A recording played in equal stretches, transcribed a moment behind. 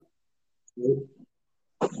Welcome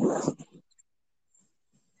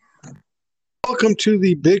to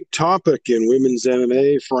the big topic in women's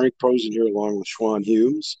MMA. Frank Posen here along with Schwan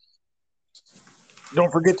Humes. Don't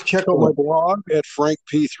forget to check out my blog at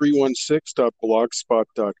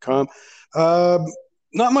frankp316.blogspot.com.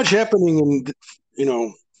 Not much happening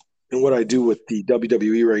in what I do with the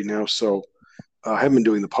WWE right now, so I haven't been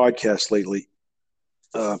doing the podcast lately.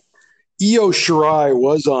 Io Shirai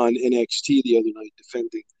was on NXT the other night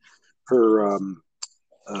defending her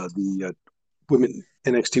the women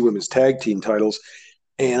NXT Women's Tag Team titles,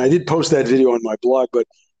 and I did post that video on my blog. But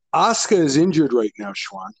Asuka is injured right now,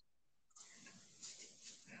 Schwan.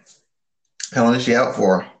 How long is she out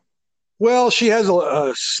for? Well, she has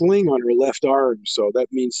a sling on her left arm, so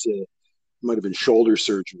that means it might have been shoulder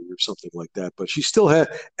surgery or something like that. But she still had.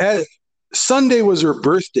 Sunday was her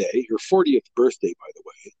birthday, her 40th birthday, by the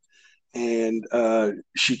way. And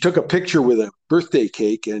she took a picture with a birthday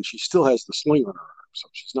cake, and she still has the sling on her arm, so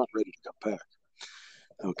she's not ready to come back.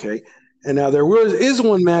 Okay. And now is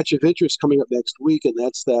one match of interest coming up next week, and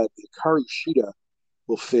that's that Hikaru Shida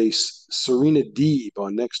will face Serena Deeb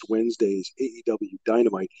on next Wednesday's AEW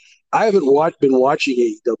Dynamite. I haven't been watching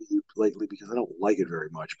AEW lately because I don't like it very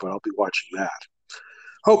much, but I'll be watching that.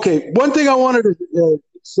 Okay, one thing I wanted to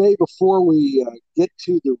say before we get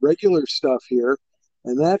to the regular stuff here,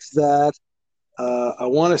 and that's that I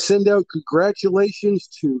want to send out congratulations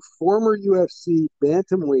to former UFC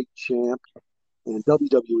bantamweight champ and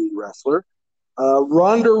WWE wrestler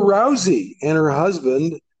Ronda Rousey and her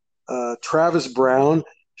husband, Travis Brown.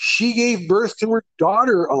 She gave birth to her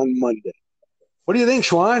daughter on Monday. What do you think,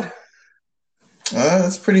 Schwan?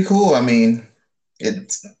 That's pretty cool. I mean, I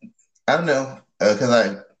don't know, because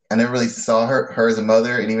I never really saw her as a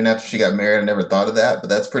mother, and even after she got married, I never thought of that, but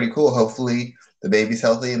that's pretty cool. Hopefully the baby's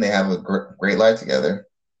healthy and they have a great life together.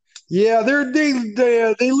 Yeah, they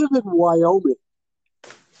live in Wyoming,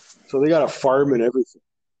 so they got a farm and everything.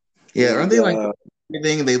 Yeah, aren't they like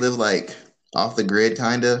everything? They live like off the grid,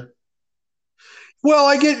 kind of. Well,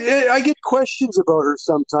 I get questions about her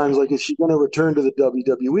sometimes, like is she going to return to the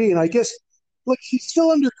WWE? And I guess, look, she's still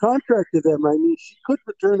under contract to them. I mean, she could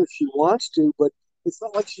return if she wants to, but it's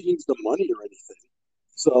not like she needs the money or anything.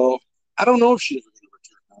 So I don't know if she's going to return.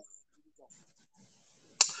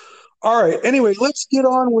 All right. Anyway, let's get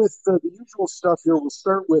on with the usual stuff here. We'll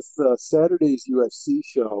start with Saturday's UFC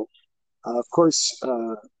show. Of course,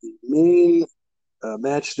 the main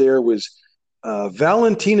match there was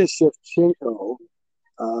Valentina Shevchenko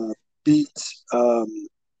beat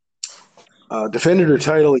defended her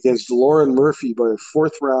title against Lauren Murphy by a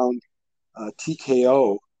fourth round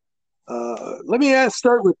TKO. Let me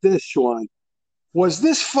start with this, Schwan. Was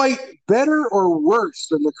this fight better or worse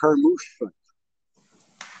than the Carmouche fight?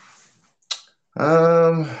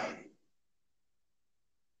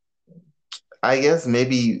 I guess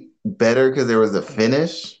maybe better because there was a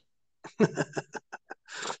finish.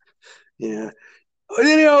 Yeah,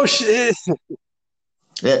 you know,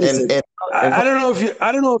 Yeah, listen, I don't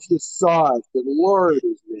know if you saw it, but Lauren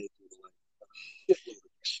is making like a shitload of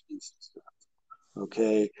excuses.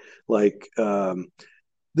 Okay, like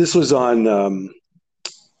this was on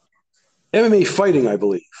MMA Fighting, I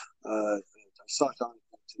believe. I saw it on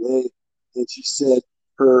today, and she said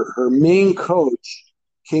her main coach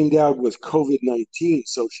came down with COVID-19,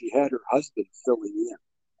 so she had her husband filling in.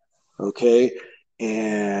 Okay,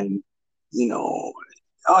 and you know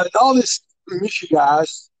all this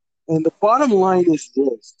Michigas, and the bottom line is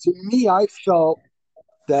this: to me, I felt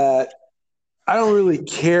that I don't really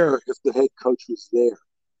care if the head coach was there.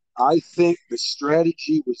 I think the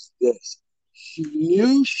strategy was this. She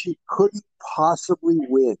knew she couldn't possibly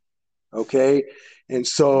win. Okay. And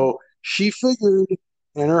so she figured,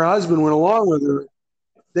 and her husband went along with her,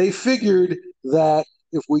 they figured that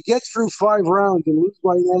if we get through 5 rounds and lose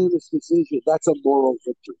by unanimous decision, that's a moral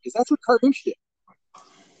victory. Because that's what Carmouche did.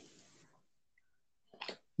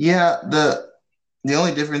 Yeah, the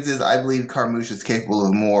only difference is I believe Carmouche is capable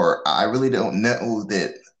of more. I really don't know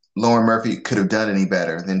that Lauren Murphy could have done any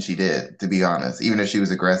better than she did, to be honest, even if she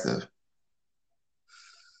was aggressive.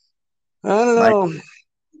 I don't Like know.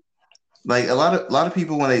 like a lot of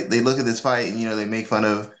people when they look at this fight and they make fun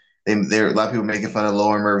of there a lot of people making fun of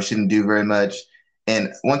Lauren Murphy. She didn't do very much.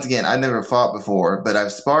 And once again, I never fought before, but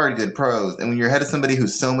I've sparred good pros. And when you're ahead of somebody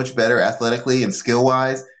who's so much better athletically and skill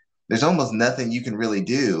wise, there's almost nothing you can really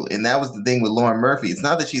do. And that was the thing with Lauren Murphy. It's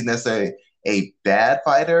not that she's necessarily a bad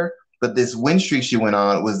fighter, but this win streak she went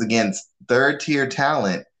on was against third tier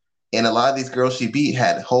talent. And a lot of these girls she beat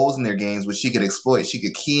had holes in their games which she could exploit. She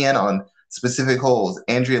could key in on specific holes.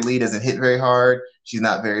 Andrea Lee doesn't hit very hard. She's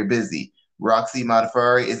not very busy. Roxy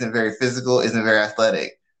Modafferi isn't very physical, isn't very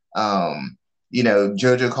athletic. Um,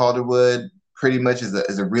 JoJo Calderwood pretty much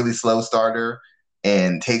is a really slow starter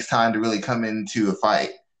and takes time to really come into a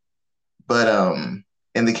fight. But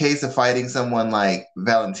in the case of fighting someone like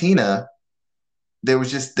Valentina, there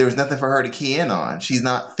was nothing for her to key in on. She's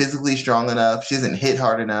not physically strong enough. She doesn't hit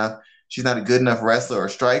hard enough. She's not a good enough wrestler or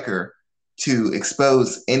striker to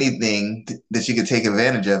expose anything that she could take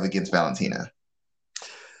advantage of against Valentina.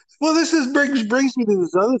 Well, brings me to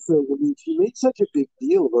this other thing. I mean, she made such a big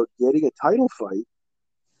deal about getting a title fight.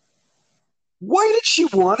 Why did she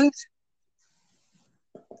want it?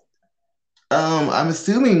 I'm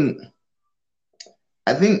assuming.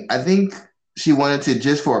 I think she wanted to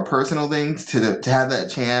just for a personal thing to have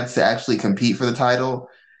that chance to actually compete for the title.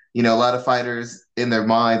 A lot of fighters in their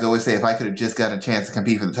minds always say, if I could have just gotten a chance to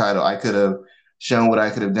compete for the title, I could have shown what I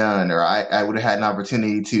could have done, or I would have had an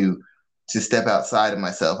opportunity to step outside of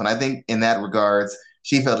myself. And I think in that regards,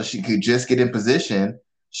 she felt if she could just get in position,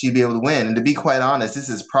 she'd be able to win. And to be quite honest, this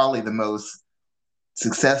is probably the most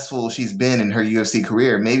successful she's been in her UFC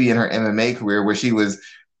career, maybe in her MMA career, where she was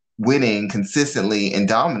winning consistently and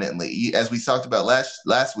dominantly. As we talked about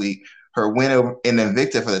last week, her win in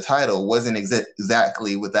Invicta for the title wasn't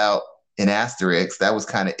exactly without an asterisk. That was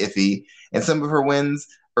kind of iffy. And some of her wins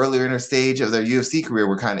earlier in her stage of their UFC career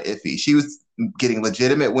were kind of iffy. She was getting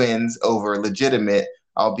legitimate wins over legitimate,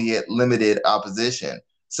 albeit limited opposition.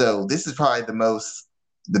 So this is probably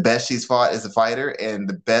the best she's fought as a fighter and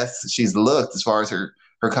the best she's looked as far as her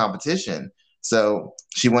competition. So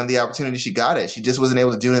she won the opportunity. She got it. She just wasn't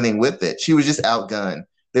able to do anything with it. She was just outgunned.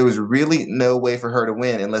 There was really no way for her to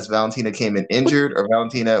win unless Valentina came in injured or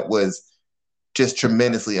Valentina was just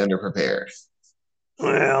tremendously underprepared.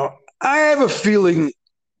 Well, I have a feeling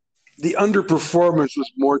the underperformance was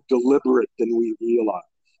more deliberate than we realized.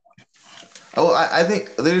 Oh, I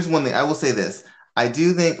think there's one thing I will say this. I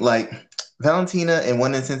do think like Valentina in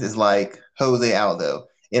one instance is like Jose Aldo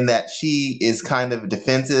in that she is kind of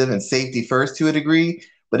defensive and safety first to a degree,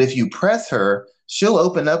 but if you press her, she'll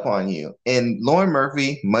open up on you. And Lauren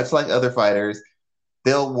Murphy, much like other fighters,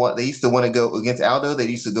 they used to want to go against Aldo. They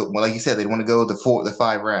used to go, well, like you said, they'd want to go the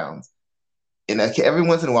 5 rounds. And every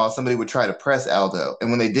once in a while, somebody would try to press Aldo, and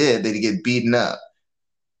when they did, they'd get beaten up.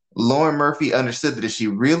 Lauren Murphy understood that if she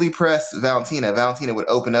really pressed Valentina, Valentina would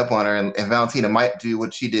open up on her, and Valentina might do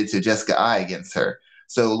what she did to Jessica Eye against her.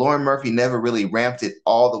 So Lauren Murphy never really ramped it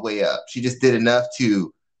all the way up. She just did enough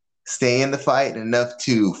to stay in the fight and enough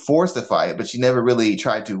to force the fight, but she never really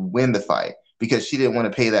tried to win the fight because she didn't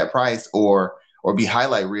want to pay that price or be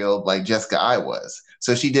highlight reel like Jessica Eye was.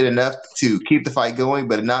 So she did enough to keep the fight going,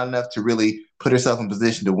 but not enough to really put herself in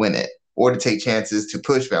position to win it or to take chances to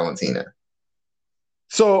push Valentina.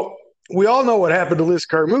 So we all know what happened to Liz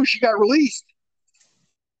Carmouche. She got released.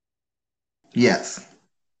 Yes.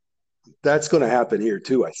 That's going to happen here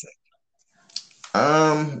too, I think.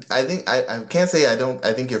 I think I can't say I don't.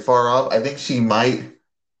 I think you're far off. I think she might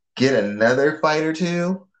get another fight or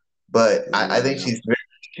two, but I think she's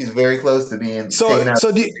very close to being taken out.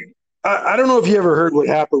 So I don't know if you ever heard what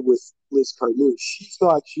happened with Liz Carmouche. She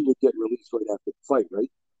thought she would get released right after the fight,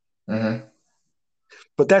 right? Mm-hmm.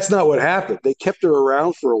 But that's not what happened. They kept her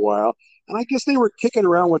around for a while, and I guess they were kicking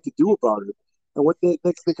around what to do about her. And what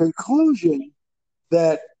the conclusion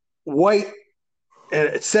that White,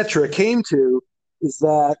 etc., came to is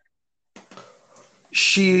that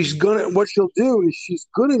what she'll do is she's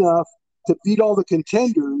good enough to beat all the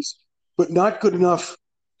contenders, but not good enough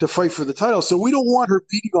to fight for the title. So we don't want her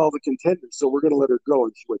beating all the contenders. So we're going to let her go,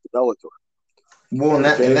 and she went to Bellator. Well, in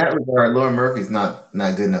that regard, Lauren Murphy's not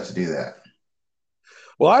good enough to do that.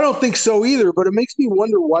 Well, I don't think so either, but it makes me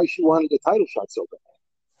wonder why she wanted a title shot so bad.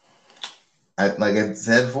 Like I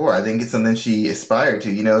said before, I think it's something she aspired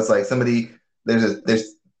to. It's like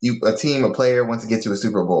a team, a player wants to get to a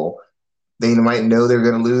Super Bowl. They might know they're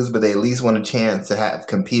going to lose, but they at least want a chance to have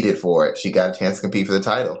competed for it. She got a chance to compete for the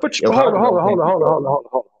title. But hold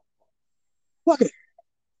on. Look,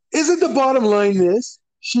 isn't the bottom line this?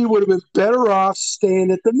 She would have been better off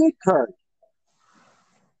staying at the mid card.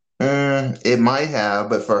 It might have,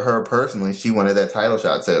 but for her personally, she wanted that title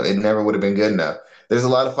shot, so it never would have been good enough. There's a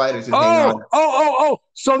lot of fighters who hang on.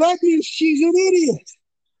 So that means she's an idiot.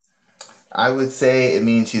 I would say it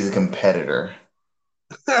means she's a competitor.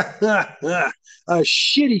 A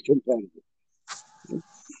shitty competitor.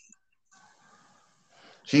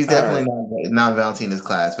 She's definitely not Valentina's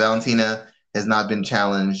class. Valentina has not been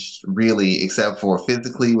challenged really, except for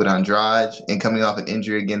physically with Andrade and coming off an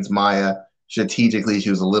injury against Maya. Strategically, she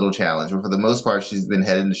was a little challenged, but for the most part, she's been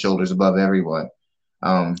head and shoulders above everyone.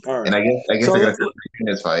 And I guess they're going to in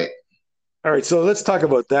this fight. All right, so let's talk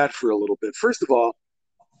about that for a little bit. First of all,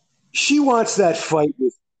 she wants that fight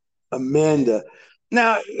with Amanda.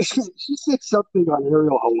 Now, she said something on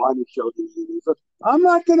Ariel Helwani show the other day. So, I'm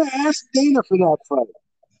not going to ask Dana for that fight.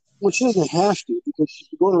 Well, she doesn't have to because she's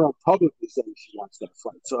going around publicly saying she wants that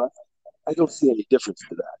fight. So I don't see any difference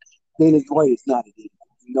to that. Dana White is not an idiot.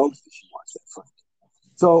 He knows that she wants that fight.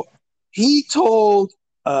 So he told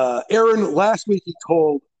Aaron last week. He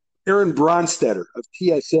told Aaron Bronstetter of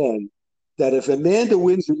TSN that if Amanda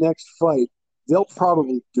wins her next fight, they'll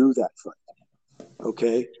probably do that fight.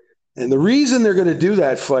 Okay, and the reason they're going to do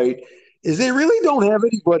that fight is they really don't have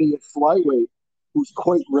anybody at flyweight who's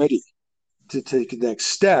quite ready to take the next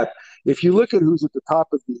step. If you look at who's at the top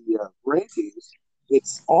of the rankings,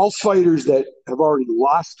 it's all fighters that have already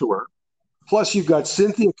lost to her. Plus, you've got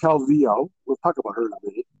Cynthia Calvillo. We'll talk about her in a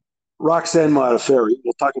minute. Roxanne Modafferi.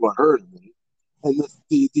 We'll talk about her in a minute. And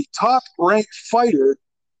the top ranked fighter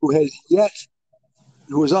who is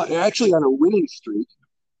actually on a winning streak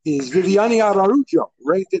is Viviane Araujo,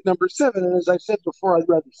 ranked at number 7. And as I said before, I'd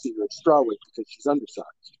rather see her at strawweight because she's undersized.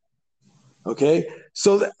 Okay,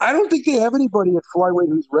 so I don't think they have anybody at flyweight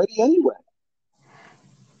who's ready anyway.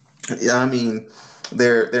 Yeah, I mean,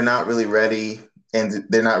 they're not really ready, and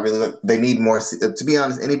they're not really. They need more. To be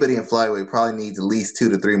honest, anybody in flyweight probably needs at least 2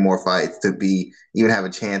 to 3 more fights to even have a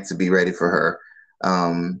chance to be ready for her.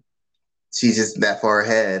 She's just that far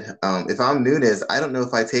ahead. If I'm Nunes, I don't know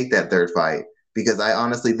if I take that 3rd fight because I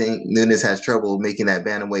honestly think Nunes has trouble making that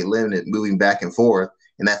bantamweight limit, moving back and forth.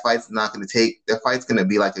 And that fight's not going to take. That fight's going to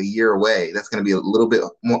be like a year away. That's going to be a little bit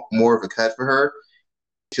more of a cut for her.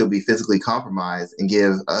 She'll be physically compromised and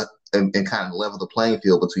and kind of level the playing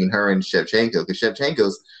field between her and Shevchenko, because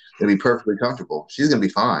Shevchenko's going to be perfectly comfortable. She's going to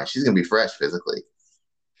be fine. She's going to be fresh physically.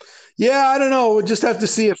 Yeah, I don't know. We'll just have to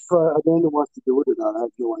see if Amanda wants to do it or not. I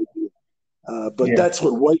have no idea. But yeah. That's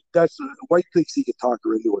what White thinks he could talk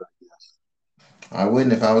her into it, I guess. I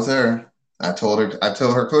wouldn't if I was her. I told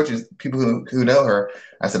her coaches, people who know her,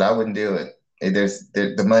 I said I wouldn't do it.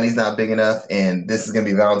 The money's not big enough, and this is going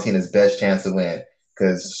to be Valentina's best chance to win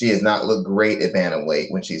because she has not looked great at bantamweight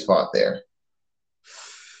when she's fought there.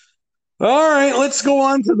 All right, let's go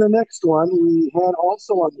on to the next one. We had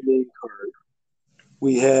also on the main card,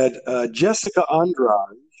 we had Jessica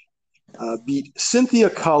Andrade beat Cynthia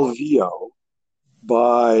Calvillo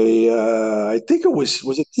by I think it was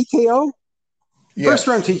it TKO? Yeah. First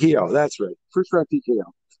round TKO, that's right. First round TKO.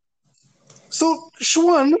 So,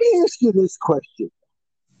 Schwan, let me ask you this question.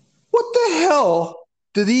 What the hell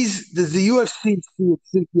does the UFC see at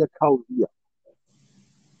Cynthia Calvillo?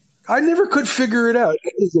 I never could figure it out.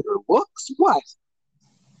 Is it her looks? What?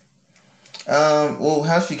 Well,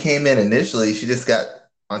 how she came in initially, she just got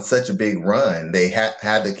on such a big run. They had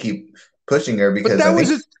to keep pushing her because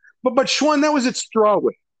but Schwan, that was at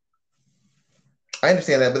strawweight. I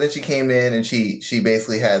understand that, but then she came in and she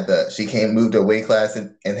basically moved her weight class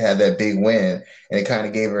and had that big win, and it kind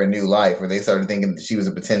of gave her a new life where they started thinking that she was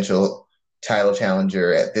a potential title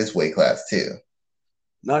challenger at this weight class too.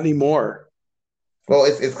 Not anymore. Well,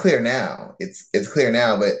 it's clear now. It's clear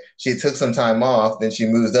now, but she took some time off, then she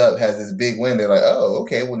moves up, has this big win. They're like, oh,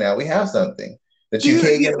 okay, well now we have something. Let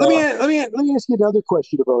me ask you another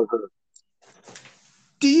question about her.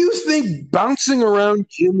 Do you think bouncing around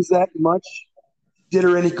gyms that much did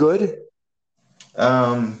her any good?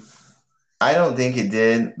 I don't think it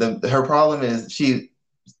did. Her problem is she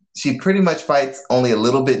pretty much fights only a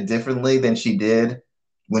little bit differently than she did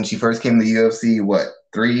when she first came to the UFC,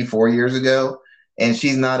 3-4 years ago. And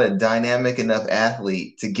she's not a dynamic enough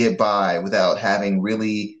athlete to get by without having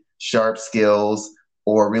really sharp skills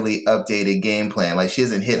or really updated game plan. Like, she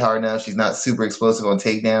doesn't hit hard enough. She's not super explosive on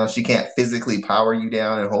takedowns. She can't physically power you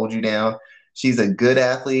down and hold you down. She's a good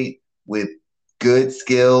athlete with good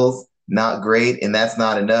skills, not great, and that's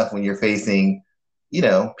not enough when you're facing,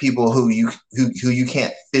 people who you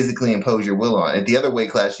can't physically impose your will on. At the other weight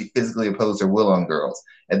class, she physically imposed her will on girls.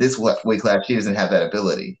 At this weight class, she doesn't have that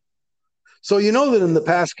ability. So you know that in the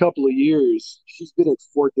past couple of years, she's been at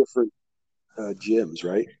 4 different gyms,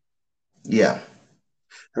 right? Yeah.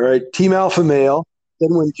 All right, Team Alpha Male.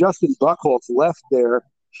 Then when Justin Buchholz left there,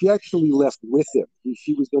 she actually left with him.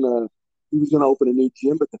 He was gonna open a new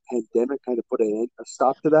gym, but the pandemic kind of put a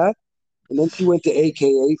stop to that. And then she went to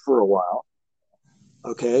AKA for a while.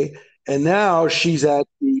 Okay, and now she's at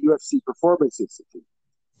the UFC Performance Institute.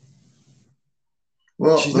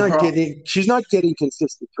 Well, she's not getting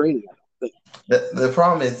consistent training. I don't think. The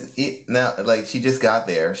problem is now, like, she just got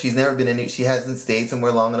there. She's never been she hasn't stayed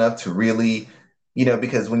somewhere long enough to really,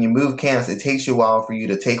 because when you move camps, it takes you a while for you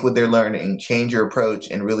to take what they're learning, change your approach,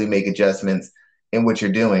 and really make adjustments in what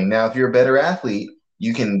you're doing. Now, if you're a better athlete,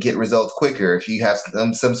 you can get results quicker if you have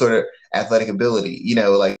some sort of athletic ability.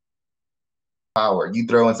 Like power. You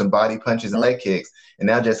throw in some body punches and leg kicks, and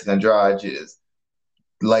now Jessica Andrade is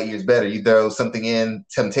light years better. You throw something in,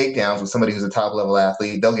 some takedowns with somebody who's a top level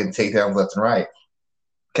athlete, they'll get takedowns left and right.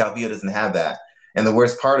 Calvillo doesn't have that. And the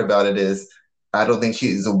worst part about it is I don't think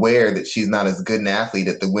she's aware that she's not as good an athlete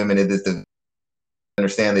as the women in this division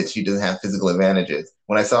understand that she doesn't have physical advantages.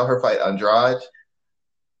 When I saw her fight Andrade,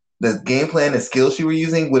 the game plan and skills she was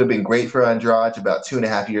using would have been great for Andrade about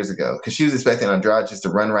 2.5 years ago because she was expecting Andrade just to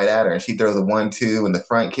run right at her, and she throws a 1-2 and the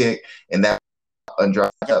front kick, and that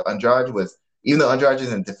Andrade was, even though Andrade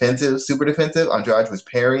isn't defensive, super defensive, Andrade was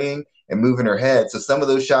parrying and moving her head. So some of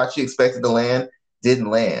those shots she expected to land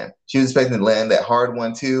didn't land. She was expecting to land that hard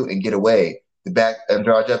 1-2 and get away, to back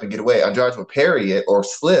Andrade up and get away. Andrade would parry it or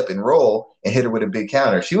slip and roll and hit her with a big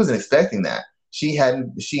counter. She wasn't expecting that. She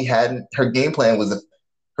hadn't. Her game plan was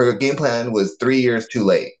 3 years too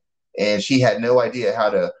late, and she had no idea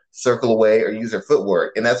how to circle away or use her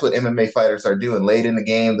footwork. And that's what MMA fighters are doing late in the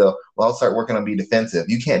game. I'll start working on being defensive.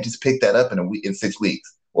 You can't just pick that up in 6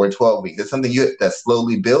 weeks or 12 weeks. It's something that's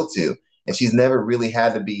slowly built to. And she's never really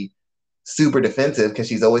had to be super defensive because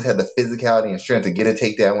she's always had the physicality and strength to get a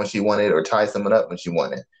takedown when she wanted or tie someone up when she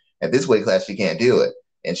wanted. At this weight class, she can't do it.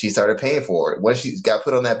 And she started paying for it. Once she got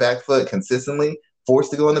put on that back foot consistently,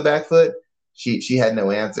 forced to go on the back foot, she had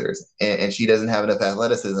no answers. And she doesn't have enough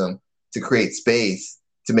athleticism to create space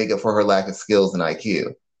to make up for her lack of skills and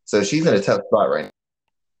IQ. So she's in a tough spot right now.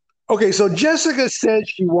 Okay, so Jessica said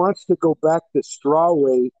she wants to go back to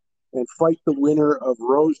strawweight and fight the winner of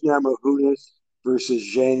Rose Namajunas versus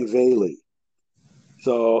Zhang Weili.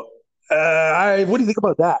 So, what do you think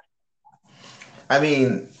about that? I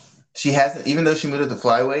mean, she hasn't, even though she moved up to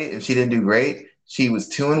flyweight and she didn't do great, she was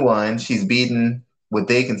 2-1. She's beaten what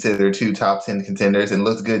they consider 2 top 10 contenders and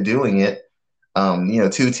looks good doing it. 2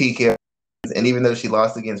 TKOs. And even though she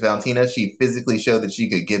lost against Valentina, she physically showed that she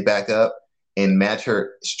could get back up and match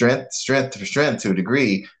her strength for strength to a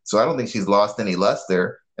degree. So I don't think she's lost any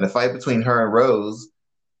luster. And a fight between her and Rose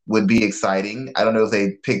would be exciting. I don't know if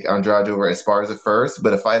they pick Andrade over Esparza first,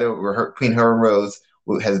 but a fight between her and Rose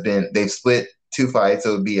they've split 2 fights,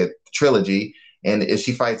 so it would be a trilogy. And if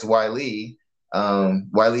she fights Weili,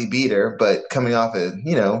 Weili beat her, but coming off of,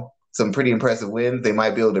 some pretty impressive wins, they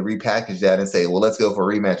might be able to repackage that and say, well, let's go for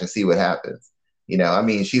a rematch and see what happens.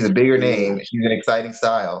 She's a bigger name. She's an exciting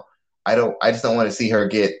style. I just don't want to see her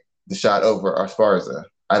get the shot over Esparza.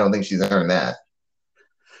 I don't think she's earned that.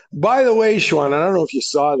 By the way, Sean, I don't know if you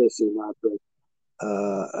saw this or not, but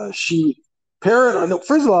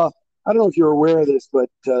first of all, I don't know if you're aware of this, but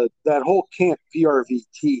that whole camp,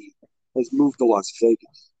 PRVT, has moved to Las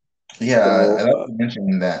Vegas. Yeah, I love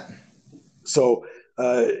mentioning that. So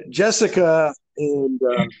Jessica and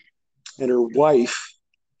her wife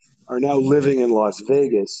are now living in Las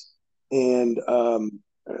Vegas, and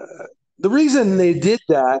the reason they did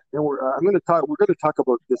that, and we're going to talk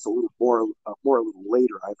about this a little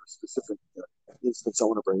later. I have a specific instance I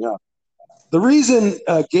want to bring up. The reason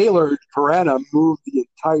Gaylord Perana moved the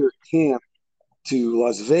entire camp to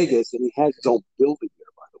Las Vegas, and he has his own building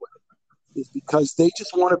there, by the way, is because they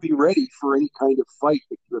just want to be ready for any kind of fight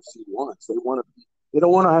that UFC wants. They don't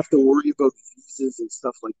want to have to worry about visas and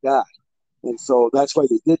stuff like that, and so that's why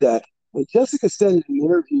they did that. And Jessica said in an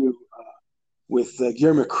interview with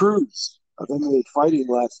Guillermo Cruz of MMA Fighting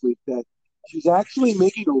last week that she's actually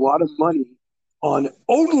making a lot of money on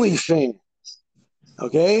OnlyFans.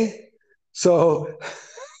 Okay? So,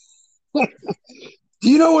 do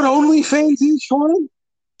you know what OnlyFans is, Sean?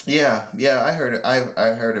 Yeah, I heard it.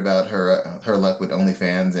 I heard about her luck with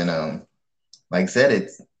OnlyFans, and like I said,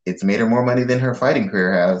 it's made her more money than her fighting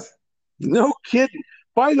career has. No kidding.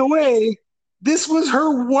 By the way, this was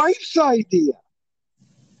her wife's idea.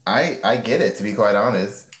 I get it, to be quite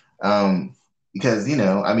honest, because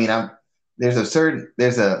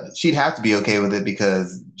she'd have to be okay with it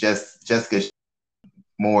because Jessica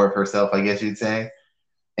more of herself, I guess you'd say,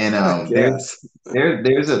 and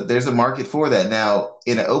there's a market for that now.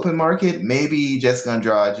 In an open market, maybe Jessica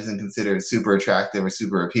Andrade isn't considered super attractive or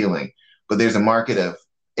super appealing, but there's a market of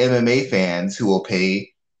MMA fans who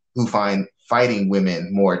find fighting women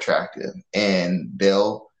more attractive, and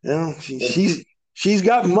she's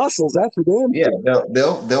got muscles. That's for damn. Yeah,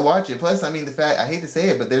 they'll watch it. Plus, I hate to say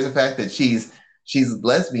it, but there's a fact that she's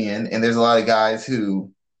lesbian, and there's a lot of guys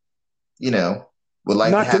who, would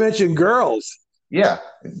like not to mention girls. Yeah,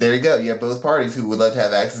 there you go. You have both parties who would love to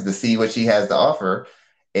have access to see what she has to offer,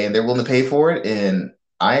 and they're willing to pay for it. And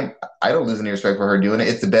I don't lose any respect for her doing it.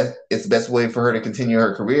 It's the best way for her to continue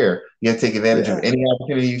her career. You have to take advantage of any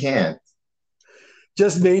opportunity you can.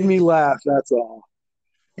 Just made me laugh. That's all.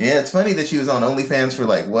 Yeah, it's funny that she was on OnlyFans for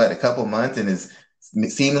a couple months and is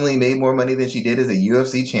seemingly made more money than she did as a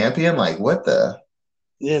UFC champion. Like, what the?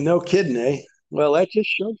 Yeah, no kidding, eh? Well, that just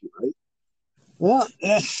shows you, right? Well,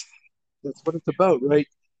 that's what it's about, right?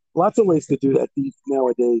 Lots of ways to do that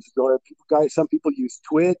nowadays. Some people use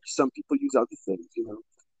Twitch, some people use other things,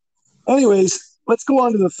 Anyways, let's go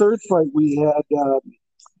on to the third fight. We had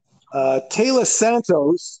Taylor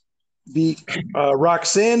Santos beat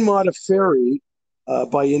Roxanne Modafferi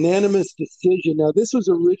by unanimous decision. Now, this was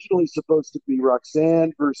originally supposed to be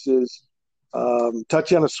Roxanne versus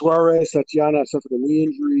Tatiana Suarez. Tatiana suffered a knee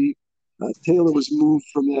injury. Taylor was moved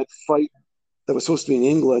from that fight that was supposed to be in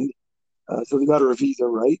England. So they got her a visa,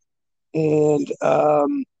 right? And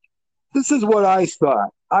this is what I thought.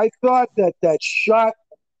 I thought that shot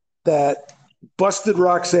that busted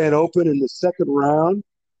Roxanne open in the second round,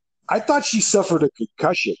 I thought she suffered a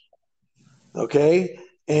concussion. Okay.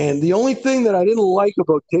 And the only thing that I didn't like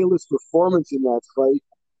about Taylor's performance in that fight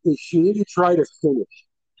is she didn't try to finish.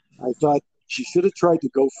 I thought she should have tried to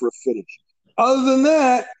go for a finish. Other than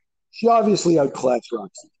that, she obviously outclassed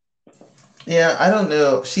Roxy. Yeah, I don't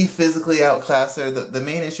know. She physically outclassed her. The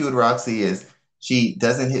main issue with Roxy is she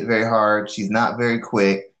doesn't hit very hard. She's not very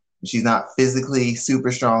quick. She's not physically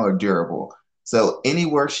super strong or durable. So any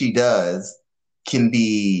work she does can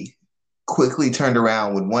be quickly turned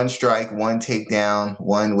around with one strike, one takedown,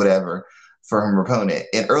 one whatever for her opponent.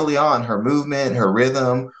 And early on, her movement, her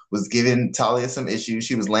rhythm was giving Talia some issues.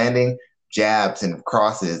 She was landing jabs and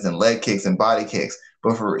crosses and leg kicks and body kicks.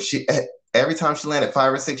 But every time she landed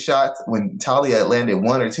 5 or 6 shots, when Talia landed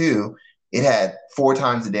one or two, it had 4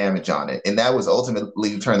 times the damage on it. And that was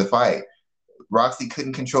ultimately turn the fight. Roxy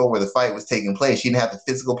couldn't control where the fight was taking place. She didn't have the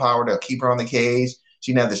physical power to keep her on the cage.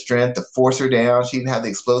 She didn't have the strength to force her down. She didn't have the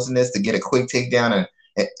explosiveness to get a quick takedown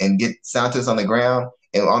and get Santos on the ground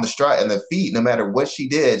and on the stride and the feet. No matter what she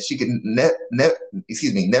did, she could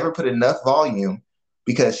never put enough volume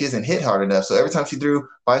because she hasn't hit hard enough. So every time she threw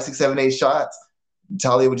 5, 6, 7, 8 shots,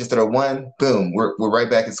 Talia would just throw one, boom, we're right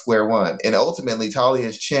back at square one. And ultimately,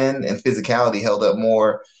 Talia's chin and physicality held up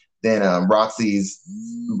more than Roxy's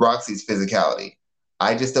physicality.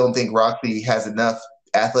 I just don't think Roxy has enough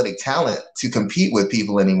athletic talent to compete with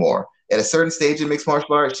people anymore. At a certain stage in mixed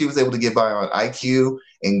martial arts, she was able to get by on IQ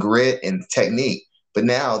and grit and technique. But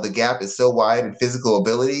now the gap is so wide in physical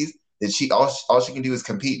abilities that all she can do is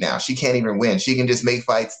compete now. She can't even win. She can just make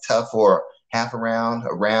fights tough for half a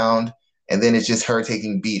round, and then it's just her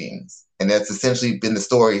taking beatings. And that's essentially been the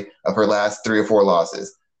story of her last 3 or 4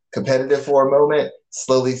 losses. Competitive for a moment,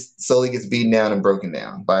 slowly gets beaten down and broken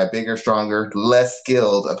down by a bigger, stronger, less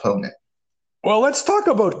skilled opponent. Well, let's talk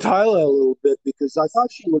about Taila a little bit because I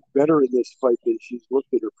thought she looked better in this fight than she's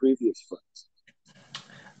looked at her previous fights.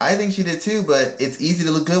 I think she did too, but it's easy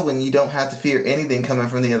to look good when you don't have to fear anything coming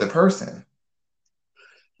from the other person.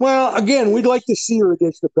 Well, again, we'd like to see her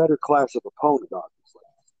against a better class of opponent, obviously.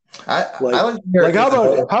 How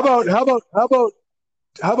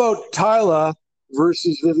about Taila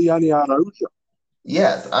versus Viviane Araujo?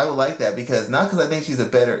 Yes, I would like that because not because I think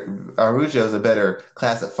Araujo is a better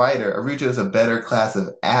class of fighter. Araujo is a better class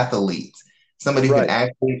of athlete, somebody who can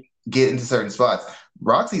actually get into certain spots.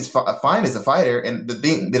 Roxy's fine as a fighter, and the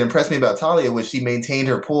thing that impressed me about Talia was she maintained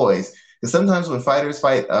her poise. Because sometimes when fighters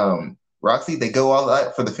fight Roxy, they go all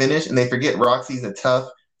out for the finish, and they forget Roxy's a tough,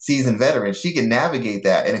 seasoned veteran. She can navigate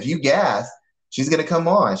that, and if you gas, she's going to come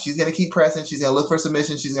on. She's going to keep pressing. She's going to look for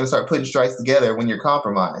submission. She's going to start putting strikes together when you're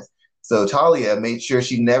compromised. So Talia made sure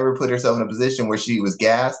she never put herself in a position where she was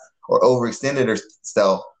gassed or overextended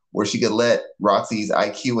herself, where she could let Roxy's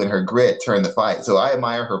IQ and her grit turn the fight. So I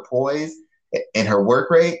admire her poise and her work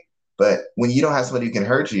rate. But when you don't have somebody who can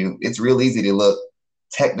hurt you, it's real easy to look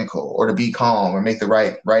technical or to be calm or make the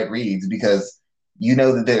right reads because you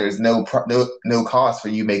know that there's no cost for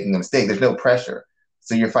you making a mistake. There's no pressure.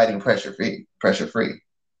 So you're fighting pressure free.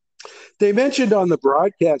 They mentioned on the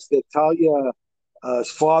broadcast that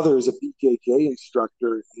Talia's father is a BJJ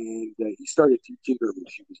instructor, and he started teaching her when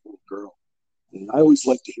she was a little girl. And I always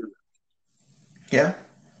like to hear that.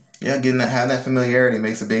 Yeah, having that familiarity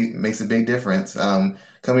makes a big difference.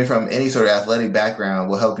 Coming from any sort of athletic background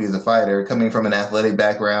will help you as a fighter. Coming from an athletic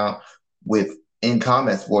background in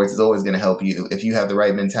combat sports is always going to help you. If you have the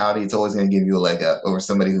right mentality, it's always going to give you a leg up over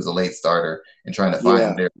somebody who's a late starter and trying to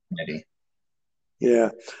find their identity. Yeah.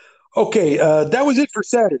 Okay, that was it for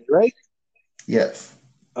Saturday, right? Yes.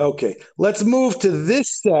 Okay, let's move to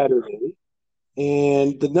this Saturday.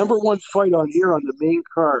 And the number one fight on here on the main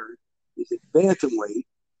card is at bantamweight.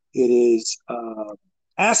 It is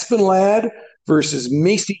Aspen Ladd versus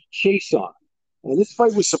Macy Chiasson. And this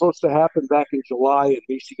fight was supposed to happen back in July, and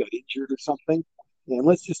Macy got injured or something. And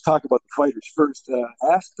let's just talk about the fighters first.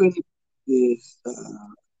 Aspen is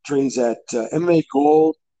trains at MMA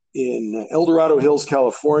Gold in El Dorado Hills,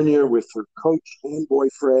 California, with her coach and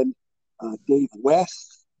boyfriend, Dave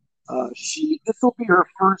West. This will be her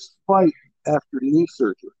first fight after knee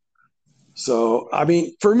surgery. So, I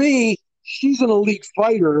mean, for me, she's an elite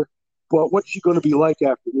fighter, but what's she going to be like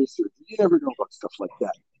after knee surgery? You never know about stuff like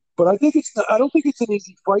that. But I don't think it's an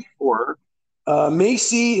easy fight for her.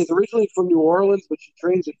 Macy is originally from New Orleans, but she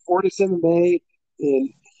trains at Fortis MMA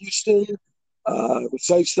in Houston with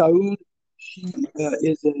Saif Saud. She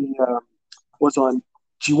is a was on.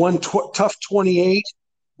 She won Tough 28,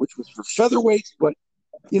 which was for featherweight, but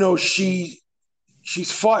you know she's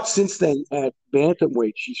fought since then at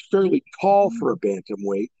bantamweight. She's fairly tall for a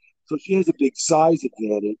bantamweight, so she has a big size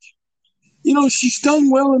advantage. You know, she's done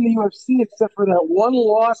well in the UFC, except for that one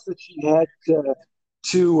loss that she had to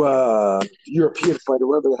European fighter,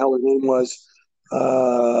 whatever the hell her name was.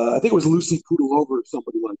 I think it was Lucy Pudilova or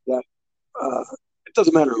somebody like that. It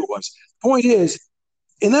doesn't matter who it was. Point is,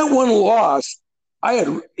 in that one loss,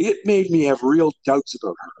 it made me have real doubts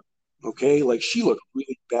about her. Okay, like she looked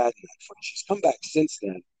really bad in that fight. She's come back since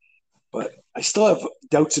then, but I still have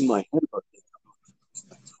doubts in my head about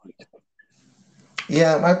that fight.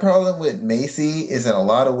 Yeah, my problem with Macy is in a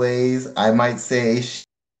lot of ways. I might say,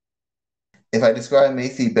 if I describe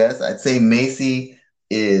Macy best, I'd say Macy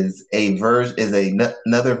is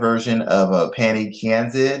another version of a Panny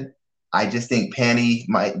Kianzad. I just think Panny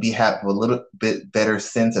might have a little bit better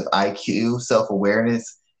sense of IQ, self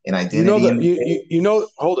awareness, and You know identity. that you know.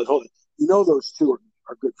 Hold it. You know those two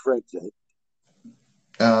are good friends,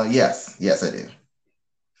 eh? Yes, I do.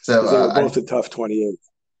 So Because they were both a Tough 28.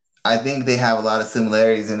 I think they have a lot of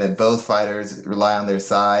similarities in that both fighters rely on their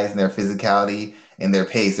size and their physicality and their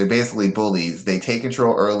pace. They're basically bullies. They take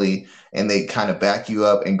control early and they kind of back you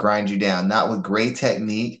up and grind you down, not with great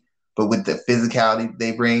technique, but with the physicality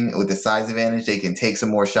they bring, with the size advantage. They can take some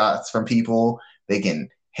more shots from people. They can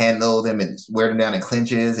handle them and wear them down in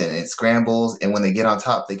clinches and in scrambles. And when they get on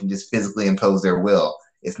top, they can just physically impose their will.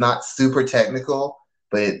 It's not super technical,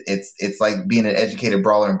 but it's like being an educated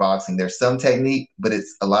brawler in boxing. There's some technique, but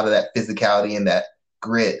it's a lot of that physicality and that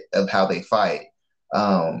grit of how they fight.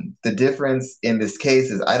 The difference in this case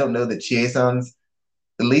is I don't know that Chieson's,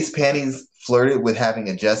 at least Panny's flirted with having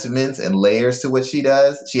adjustments and layers to what she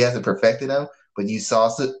does. She hasn't perfected them, but you saw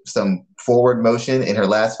some forward motion in her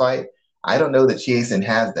last fight. I don't know that Chieson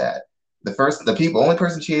has that. Only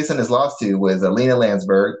person Chieson has lost to was Lena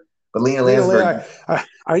Landsberg, but Lena Landsberg.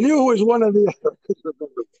 I knew it was one of the. I couldn't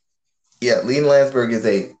remember. Yeah, Lena Landsberg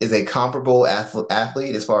is a comparable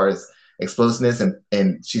athlete as far as explosiveness,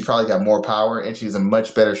 and she's probably got more power, and she's a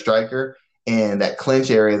much better striker. And that clinch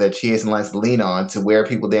area that Chiesa likes to lean on to wear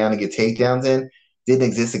people down and get takedowns in didn't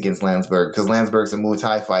exist against Landsberg because Landsberg's a Muay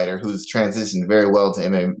Thai fighter who's transitioned very well to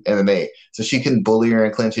MMA. So she couldn't bully her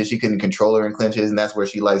in clinches, she couldn't control her in clinches, and that's where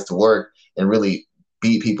she likes to work and really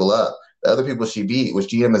beat people up. The other people she beat was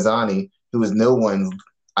Gia Mazzani, who was no one's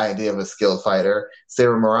idea of a skilled fighter,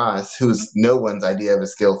 Sarah Moras, who's no one's idea of a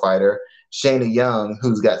skilled fighter, Shayna Young,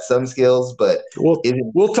 who's got some skills, but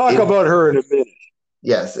we'll talk about her in a minute.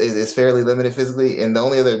 Yes, it's fairly limited physically, and the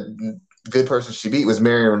only other good person she beat was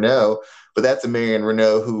Marion Renault, but that's a Marion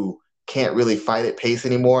Renault who can't really fight at pace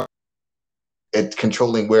anymore at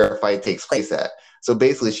controlling where a fight takes place at. So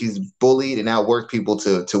basically, she's bullied and outworked people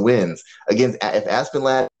to wins. Again, if Aspen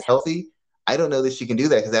Ladd is healthy, I don't know that she can do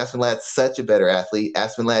that because Aspen Ladd's such a better athlete.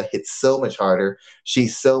 Aspen Ladd hits so much harder.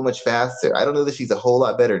 She's so much faster. I don't know that she's a whole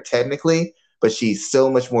lot better technically, but she's so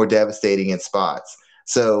much more devastating in spots.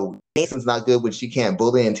 So Mason's not good when she can't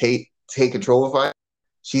bully and take control of fight.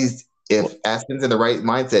 If Aspen's in the right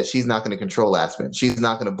mindset, she's not going to control Aspen. She's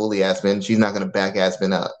not going to bully Aspen. She's not going to back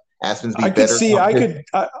Aspen up. Aspen's be better.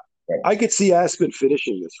 I could see Aspen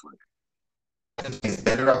finishing this fight. She's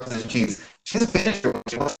better opposition. She's a finisher.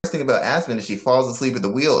 The worst thing about Aspen is she falls asleep at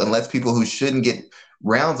the wheel and lets people who shouldn't get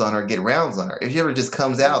rounds on her get rounds on her. If she ever just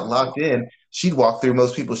comes out locked in, she'd walk through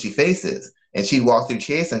most people she faces. And she'd walk through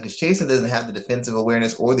Chasen because Chasen doesn't have the defensive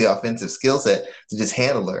awareness or the offensive skill set to just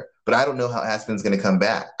handle her. But I don't know how Aspen's going to come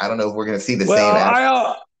back. I don't know if we're going to see the same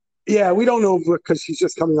Aspen. We don't know because she's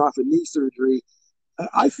just coming off a knee surgery.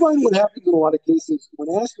 I find what happens in a lot of cases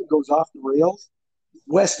when Aspen goes off the rails,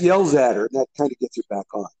 West yells at her, and that kind of gets her back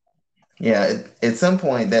on. Yeah, at some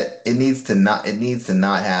point that it needs to not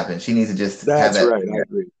happen. She needs to just have that. That's right. I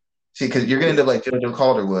agree. Because you're going to end up like JoJo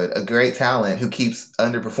Calderwood, a great talent who keeps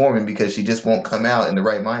underperforming because she just won't come out in the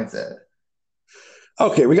right mindset.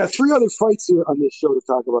 Okay, we got 3 other fights here on this show to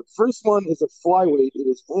talk about. First one is a flyweight. It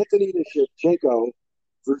is Antonina Shevchenko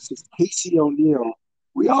versus Casey O'Neill.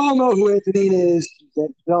 We all know who Antonina is. She's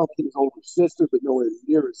Ed Valentin's older sister, but nowhere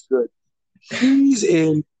near as good She's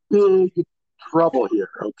in big trouble here,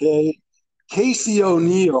 okay? Casey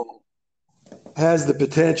O'Neill has the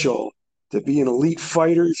potential to be an elite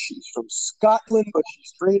fighter. She's from Scotland, but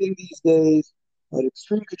she's training these days at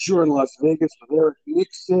Extreme Couture in Las Vegas with Eric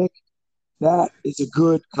Nicksick. That is a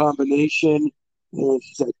good combination. And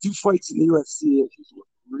she's had 2 fights in the UFC, and she's looked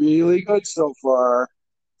really good so far.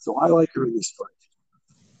 So I like her in this fight.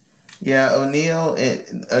 Yeah,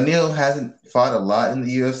 O'Neal hasn't fought a lot in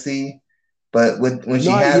the UFC, but when she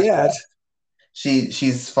Not has yet. she's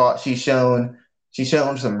shown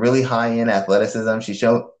some really high end athleticism. She's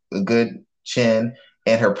shown a good chin,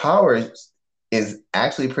 and her power is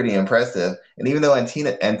actually pretty impressive. And even though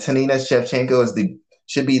Antonina Shevchenko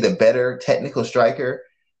should be the better technical striker,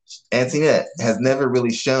 Antonina has never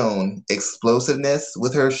really shown explosiveness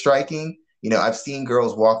with her striking. I've seen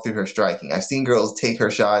girls walk through her striking. I've seen girls take her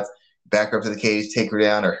shots, back her up to the cage, take her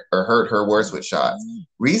down, or hurt her worse with shots.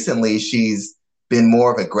 Recently, she's been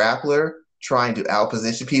more of a grappler, trying to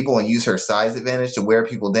outposition people and use her size advantage to wear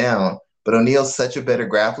people down. But O'Neal's such a better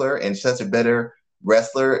grappler and such a better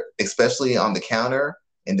wrestler, especially on the counter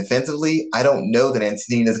and defensively. I don't know that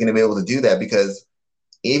Antonina is going to be able to do that because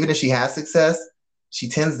even if she has success, she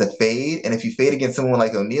tends to fade. And if you fade against someone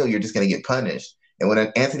like O'Neal, you're just going to get punished. And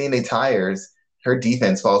when Antonina tires, her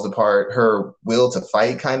defense falls apart. Her will to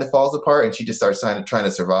fight kind of falls apart, and she just starts trying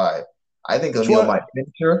to survive. I think O'Neal might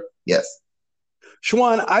finish her. Yes.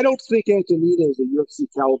 Schwan, I don't think Antonina is a UFC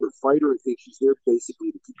caliber fighter. I think she's there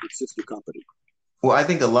basically to keep her sister company. Well, I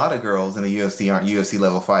think a lot of girls in the UFC aren't UFC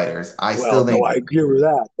level fighters. I agree with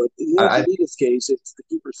that. But in Antonina's case, it's to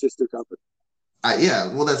keep her sister company.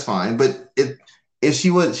 Yeah, well, that's fine. But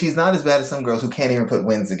she's not as bad as some girls who can't even put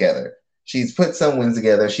wins together. She's put some wins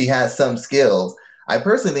together. She has some skills. I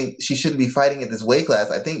personally think she shouldn't be fighting at this weight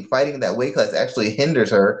class. I think fighting in that weight class actually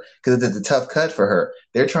hinders her because it's a tough cut for her.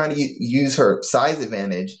 They're trying to use her size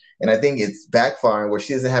advantage, and I think it's backfiring where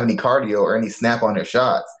she doesn't have any cardio or any snap on her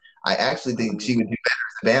shots. I actually think she would do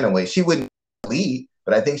better as a bantamweight. She wouldn't lead,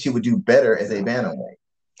 but I think she would do better as a bantamweight.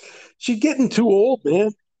 She's getting too old,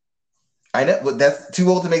 man. I know, but that's too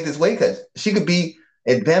old to make this weight cut. She could be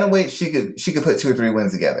at bantamweight. She could put 2 or 3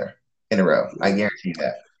 wins together in a row. I guarantee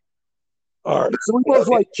that. All right, so we both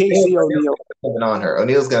like Casey O'Neill. On her,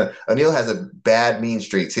 O'Neal has a bad mean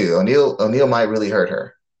streak too. O'Neal might really hurt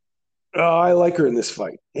her. I like her in this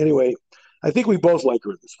fight. Anyway, I think we both like her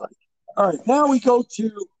in this fight. All right, now we go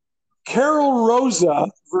to Carol Rosa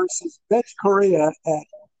versus Bethe Correia at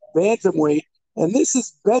bantamweight, and this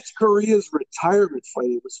is Bethe Correia's retirement fight.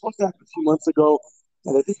 It was supposed to happen a few months ago,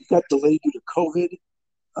 and I think it got delayed due to COVID.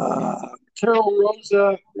 Carol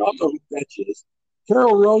Rosa, you all know who Bethe is.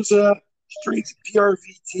 Carol Rosa trains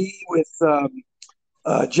PRVT with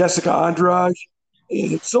Jessica Andrade,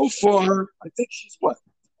 and so far, I think she's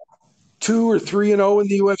 2 or 3-0 in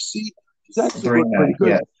the UFC. She's actually looked pretty good.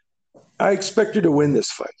 Yeah. I expect her to win this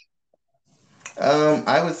fight.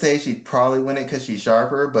 I would say she'd probably win it because she's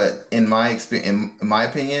sharper, but in my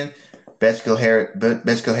opinion, Bethe Correia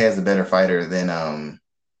is a better fighter than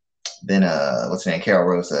what's her name, Carol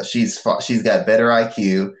Rosa. She's got better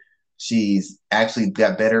IQ. She's actually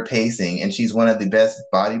got better pacing, and she's one of the best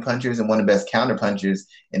body punchers and one of the best counter punchers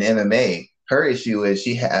in MMA. Her issue is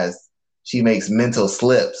she makes mental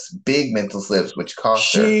slips, big mental slips, which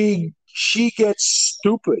cost her. She gets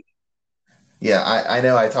stupid. Yeah, I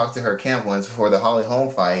know. I talked to her camp once before the Holly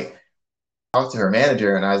Holm fight. I talked to her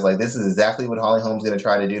manager, and I was like, this is exactly what Holly Holm's going to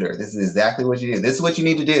try to do to her. This is exactly what you do. This is what you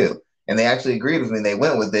need to do. And they actually agreed with me. They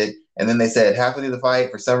went with it. And then they said halfway through the fight,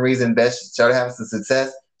 for some reason, Bethe started having some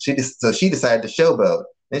success. She decided to showboat.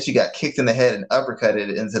 Then she got kicked in the head and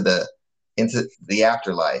uppercutted into the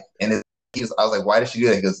afterlife. And I was like, why does she do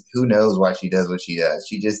that? He goes, who knows why she does what she does?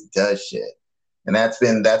 She just does shit. And that's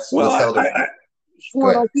what's held her.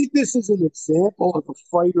 I think this is an example of a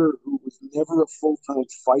fighter who was never a full-time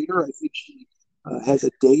fighter. I think she has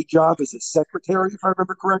a day job as a secretary, if I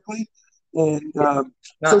remember correctly. And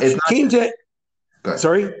she came to.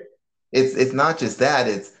 Sorry, it's not just that.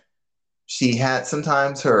 It's she had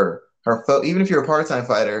sometimes her even if you're a part-time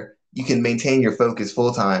fighter, you can maintain your focus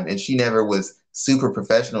full-time, and she never was super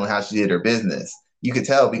professional in how she did her business. You could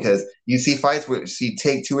tell because you see fights where she'd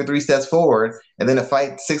take 2 or 3 steps forward, and then a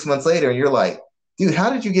fight 6 months later, and you're like, dude, how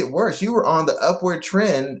did you get worse? You were on the upward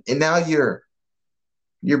trend, and now you're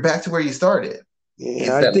back to where you started.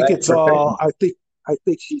 Yeah, I think it's all. I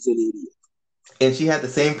think she's an idiot. And she has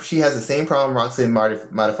the same problem Roxanne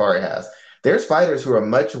Modafferi has. There's fighters who are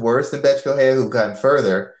much worse than Bethe Correia who've gotten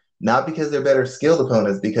further, not because they're better skilled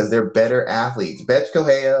opponents, because they're better athletes. Bethe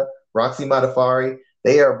Correia, Roxy Modafferi,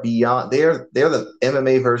 they are beyond. They're the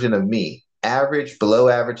MMA version of me. Average, below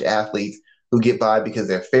average athletes who get by because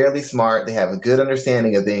they're fairly smart, they have a good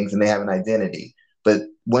understanding of things, and they have an identity. But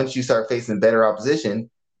once you start facing better opposition,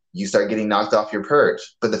 you start getting knocked off your perch.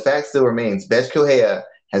 But the fact still remains, Bethe Correia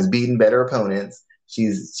has beaten better opponents.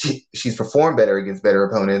 She's performed better against better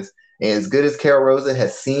opponents. And as good as Carol Rosa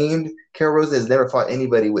has seemed, Carol Rosa has never fought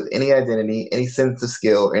anybody with any identity, any sense of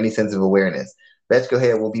skill, or any sense of awareness. Bethe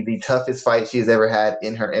Correia will be the toughest fight she has ever had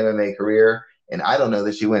in her MMA career, and I don't know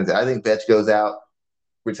that she wins it. I think Bethe goes out,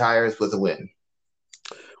 retires with a win.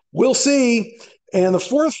 We'll see. And the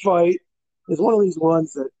fourth fight is one of these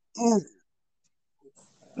ones that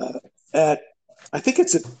at I think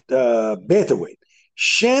it's at bantamweight.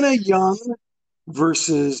 Shanna Young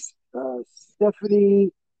versus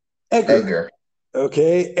Stephanie Egger.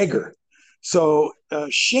 Okay, Egger. So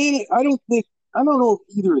Shanna, I don't know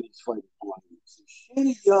if either of these fighters belong. So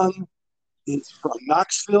Shanna Young is from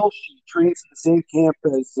Knoxville. She trains at the same camp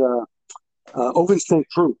as Ovince St.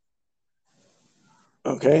 Preux.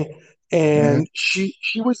 Okay, and she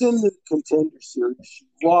was in the Contender Series. She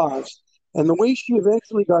lost, and the way she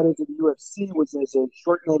eventually got into the UFC was as a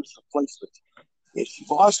short notice replacement. And she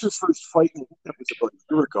lost her first fight, and that was about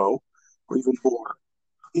a year ago, or even more.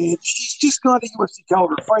 And she's just not a UFC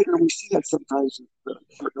caliber fighter, and we see that sometimes with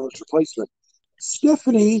short notice replacement.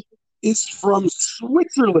 Stephanie is from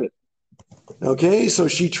Switzerland. Okay, so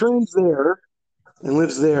she trains there and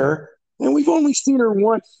lives there, and we've only seen her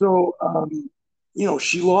once, so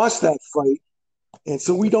she lost that fight, and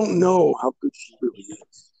so we don't know how good she really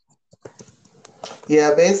is.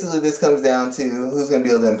 Yeah, basically this comes down to who's going to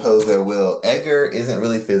be able to impose their will. Egger isn't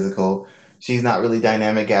really physical. She's not really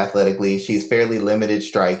dynamic athletically. She's fairly limited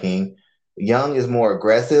striking. Young is more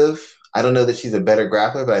aggressive. I don't know that she's a better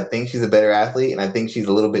grappler, but I think she's a better athlete, and I think she's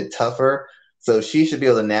a little bit tougher. So she should be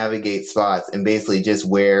able to navigate spots and basically just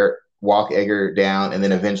walk Egger down and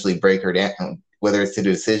then eventually break her down, whether it's to a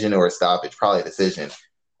decision or a stoppage, probably a decision.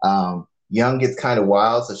 Young gets kind of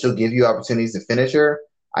wild, so she'll give you opportunities to finish her.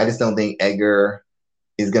 I just don't think Egger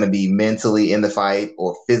is going to be mentally in the fight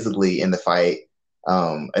or physically in the fight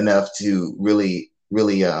enough to really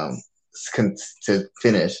to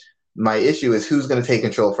finish. My issue is who's going to take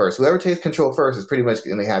control first. Whoever takes control first is pretty much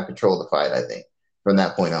going to have control of the fight, I think, from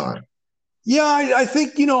that point on. Yeah, I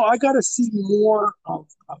think, I got to see more of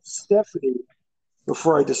Stephanie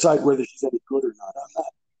before I decide whether she's any good or not.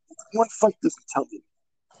 One fight doesn't tell me.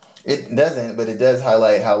 It doesn't, but it does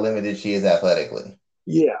highlight how limited she is athletically.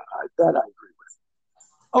 Yeah, that I agree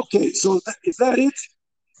with. Okay, so is that it?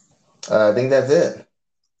 I think that's it.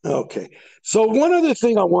 Okay. So one other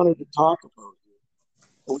thing I wanted to talk about,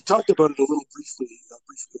 we talked about it a little briefly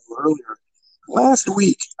earlier. Last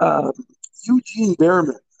week, Eugene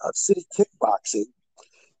Behrman of City Kickboxing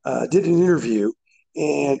did an interview,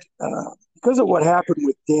 and because of what happened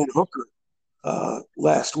with Dan Hooker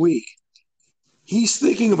last week, he's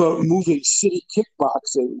thinking about moving City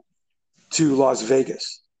Kickboxing to Las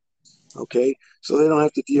Vegas. Okay, so they don't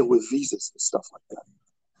have to deal with visas and stuff like that.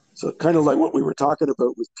 So kind of like what we were talking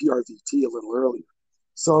about with PRVT a little earlier.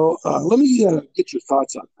 So let me get your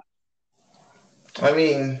thoughts on that. I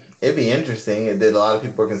mean, it'd be interesting that a lot of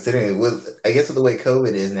people are considering it. I guess with the way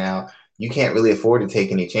COVID is now, you can't really afford to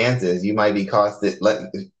take any chances. You might be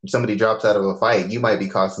if somebody drops out of a fight, you might be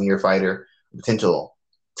costing your fighter a potential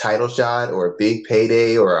title shot or a big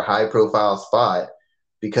payday or a high profile spot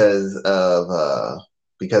because of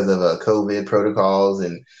COVID protocols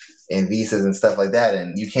and visas and stuff like that.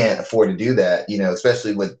 And you can't afford to do that,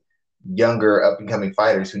 especially with younger up and coming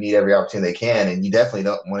fighters who need every opportunity they can. And you definitely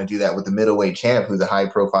don't want to do that with the middleweight champ, who's a high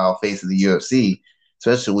profile face of the UFC,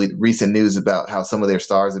 especially with recent news about how some of their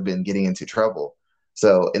stars have been getting into trouble.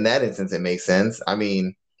 So in that instance, it makes sense. I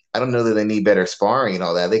mean, I don't know that they need better sparring and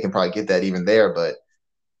all that. They can probably get that even there, but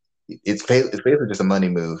it's basically just a money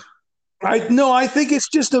move. I think it's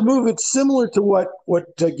just a move. It's similar to what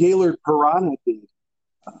Gaylord Piranha did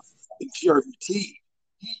in PRVT.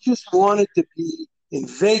 He just wanted to be in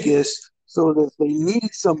Vegas so that if they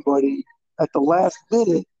needed somebody at the last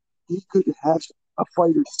minute, he could have a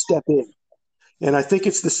fighter step in. And I think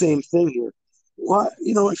it's the same thing here. Why,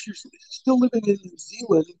 if you're still living in New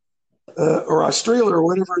Zealand or Australia or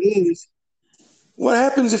whatever it is, what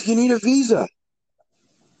happens if you need a visa?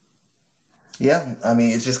 Yeah, I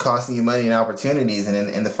mean, it's just costing you money and opportunities. And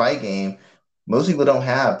in the fight game, most people don't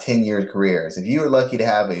have 10-year careers. If you were lucky to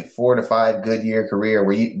have a 4 to 5 good year career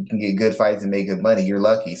where you can get good fights and make good money, you're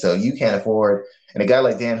lucky. So you can't afford. And a guy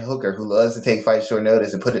like Dan Hooker, who loves to take fights short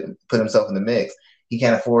notice and put himself in the mix, he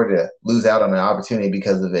can't afford to lose out on an opportunity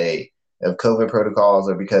because of COVID protocols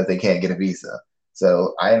or because they can't get a visa.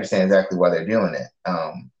 So I understand exactly why they're doing it.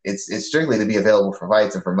 It's strictly to be available for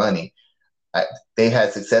fights and for money. they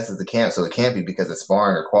had success at the camp, so it can't be because of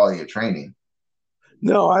sparring or quality of training.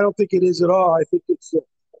 No, I don't think it is at all. I think it's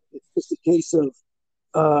just a case of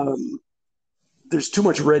um, there's too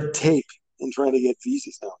much red tape in trying to get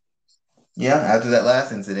visas now. Yeah, after that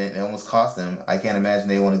last incident, it almost cost them. I can't imagine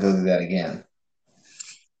they want to go through that again.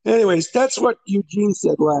 Anyways, that's what Eugene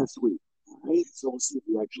said last week. All right, so we'll see if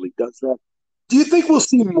he actually does that. Do you think we'll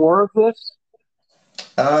see more of this?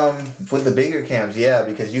 With the bigger camps, yeah,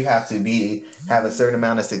 because you have to have a certain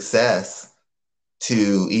amount of success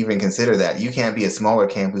to even consider that. You can't be a smaller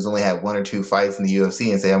camp who's only had one or two fights in the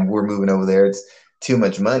UFC and say, we're moving over there. It's too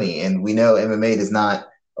much money. And we know MMA does not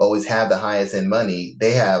always have the highest end money.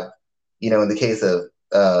 They have, in the case of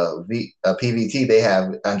PVT, they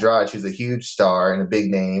have Andrade, who's a huge star and a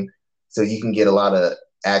big name. So you can get a lot of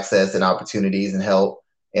access and opportunities and help.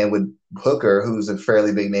 And with Hooker, who's a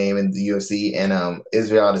fairly big name in the UFC, and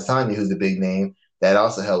Israel Adesanya, who's a big name, that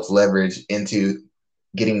also helps leverage into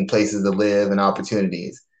getting places to live and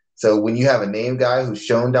opportunities. So when you have a name guy who's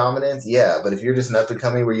shown dominance, yeah. But if you're just an up and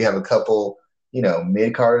coming where you have a couple,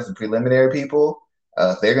 mid carders and preliminary people,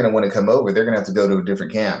 if they're going to want to come over, they're going to have to go to a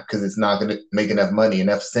different camp because it's not going to make enough money,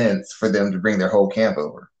 enough sense for them to bring their whole camp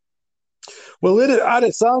over. Well,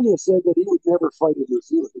 Adesanya said that he would never fight in New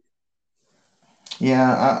Zealand.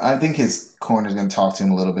 Yeah, I think his corner's going to talk to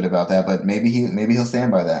him a little bit about that, but maybe he'll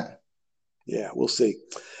stand by that. Yeah, we'll see.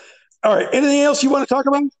 All right. Anything else you want to talk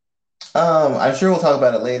about? I'm sure we'll talk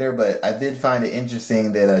about it later, but I did find it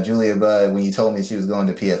interesting that Julia Budd, when you told me she was going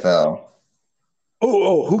to PFL.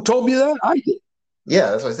 Who told me that? I did.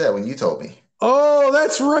 Yeah, that's what I said when you told me. Oh,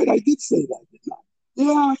 that's right. I did say that, didn't I?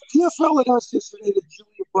 Yeah, PFL announced yesterday that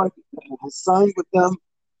Julia Budd has signed with them.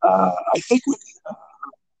 I think when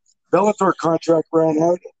Bellator contract ran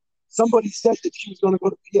out, somebody said that she was going to go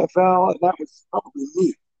to PFL, and that was probably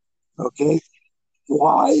me. Okay.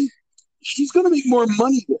 Why? She's going to make more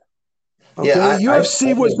money there. Okay. Yeah,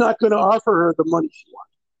 UFC was not going to offer her the money she wanted.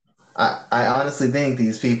 I honestly think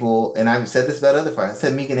these people, and I've said this about other fighters. I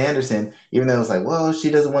said Megan Anderson, even though it was like, well, she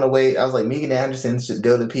doesn't want to wait. I was like, Megan Anderson should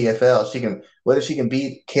go to PFL. She can, whether she can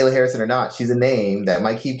beat Kayla Harrison or not, she's a name that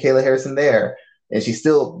might keep Kayla Harrison there. And she's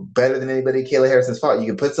still better than anybody Kayla Harrison's fought. You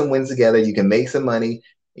can put some wins together, you can make some money,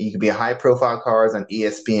 you can be a high profile card on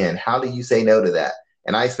ESPN. How do you say no to that?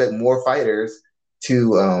 And I expect more fighters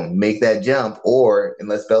to make that jump, or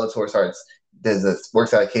unless Bellator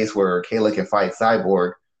works out a case where Kayla can fight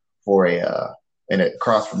Cyborg for in a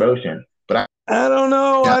cross promotion. But I don't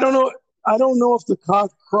know. I don't know. I don't know if the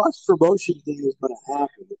cross promotion thing is going to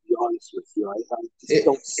happen. To be honest with you, I just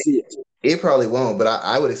don't see it. It probably won't. But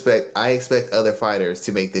I expect other fighters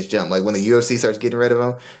to make this jump. Like when the UFC starts getting rid of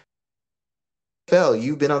them. PFL,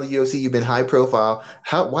 you've been on the UFC, you've been high profile.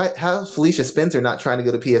 How's Felicia Spencer not trying to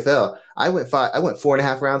go to PFL? I went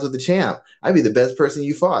 4.5 rounds with the champ. I'd be the best person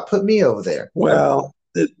you fought. Put me over there. Well,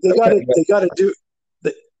 they got to do.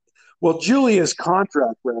 Well, Julia's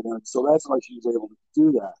contract ran out, so that's why she was able to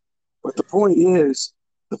do that. But the point is,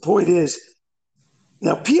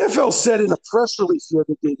 now PFL said in a press release the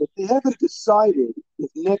other day that they haven't decided if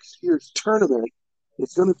next year's tournament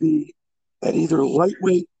is going to be at either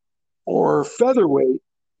lightweight or featherweight.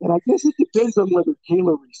 And I guess it depends on whether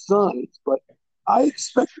Kayla resigns, but I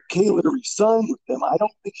expect Kayla to resign with them. I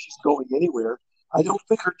don't think she's going anywhere. I don't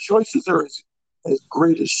think her choices are as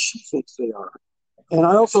great as she thinks they are. And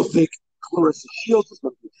I also think Clarissa Shields is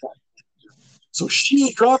going to be a factor. So she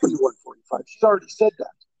ain't dropping to 145. She's already said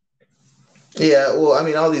that. Yeah, well, I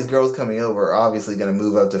mean, all these girls coming over are obviously going to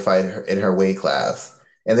move up to fight in her weight class.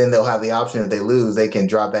 And then they'll have the option if they lose, they can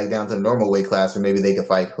drop back down to the normal weight class, or maybe they can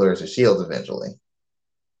fight Clarissa Shields eventually.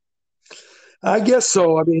 I guess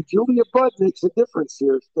so. I mean, Julia Budd makes a difference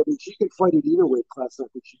here. I mean, she can fight at either weight class. I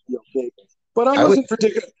think she'd be okay. But I wasn't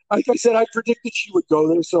predicting. Like I said, I predicted she would go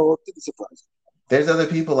there, so it didn't surprise me. There's other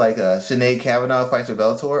people like Sinead Kavanaugh fights for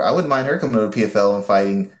Bellator. I wouldn't mind her coming to PFL and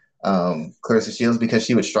fighting Clarissa Shields because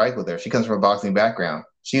she would strike with her. She comes from a boxing background.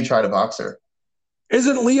 She'd try to box her.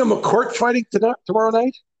 Isn't Leah McCourt fighting tomorrow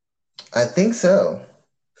night? I think so.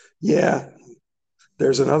 Yeah.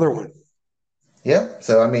 There's another one. Yep.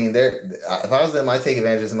 So I mean, if I was them, I'd take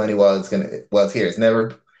advantage of this money while it's here. It's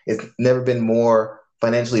never been more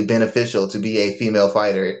financially beneficial to be a female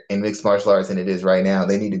fighter in mixed martial arts than it is right now.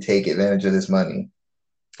 They need to take advantage of this money.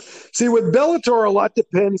 See, with Bellator, a lot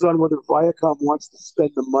depends on whether Viacom wants to spend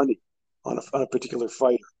the money on a particular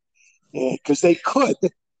fighter. Because they could.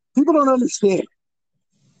 People don't understand.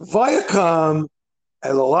 Viacom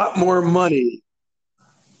has a lot more money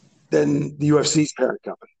than the UFC's parent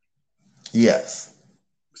company. Yes.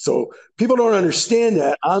 So people don't understand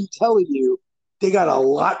that. I'm telling you, they got a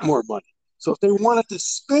lot more money. So if they wanted to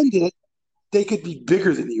spend it, they could be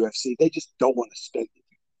bigger than the UFC. They just don't want to spend it.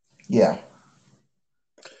 Yeah.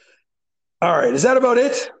 All right. Is that about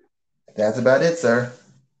it? That's about it, sir.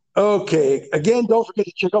 Okay. Again, don't forget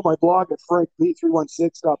to check out my blog at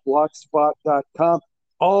frankp316.blogspot.com.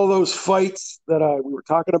 All those fights that we were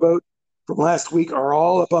talking about from last week are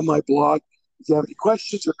all up on my blog. If you have any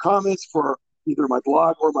questions or comments for either my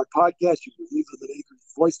blog or my podcast, you can leave them in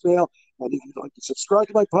Anchor's voicemail. And if you'd like to subscribe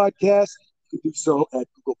to my podcast, you can do so at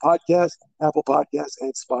Google Podcasts, Apple Podcasts,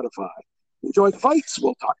 and Spotify. Enjoy the fights.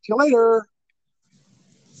 We'll talk to you later.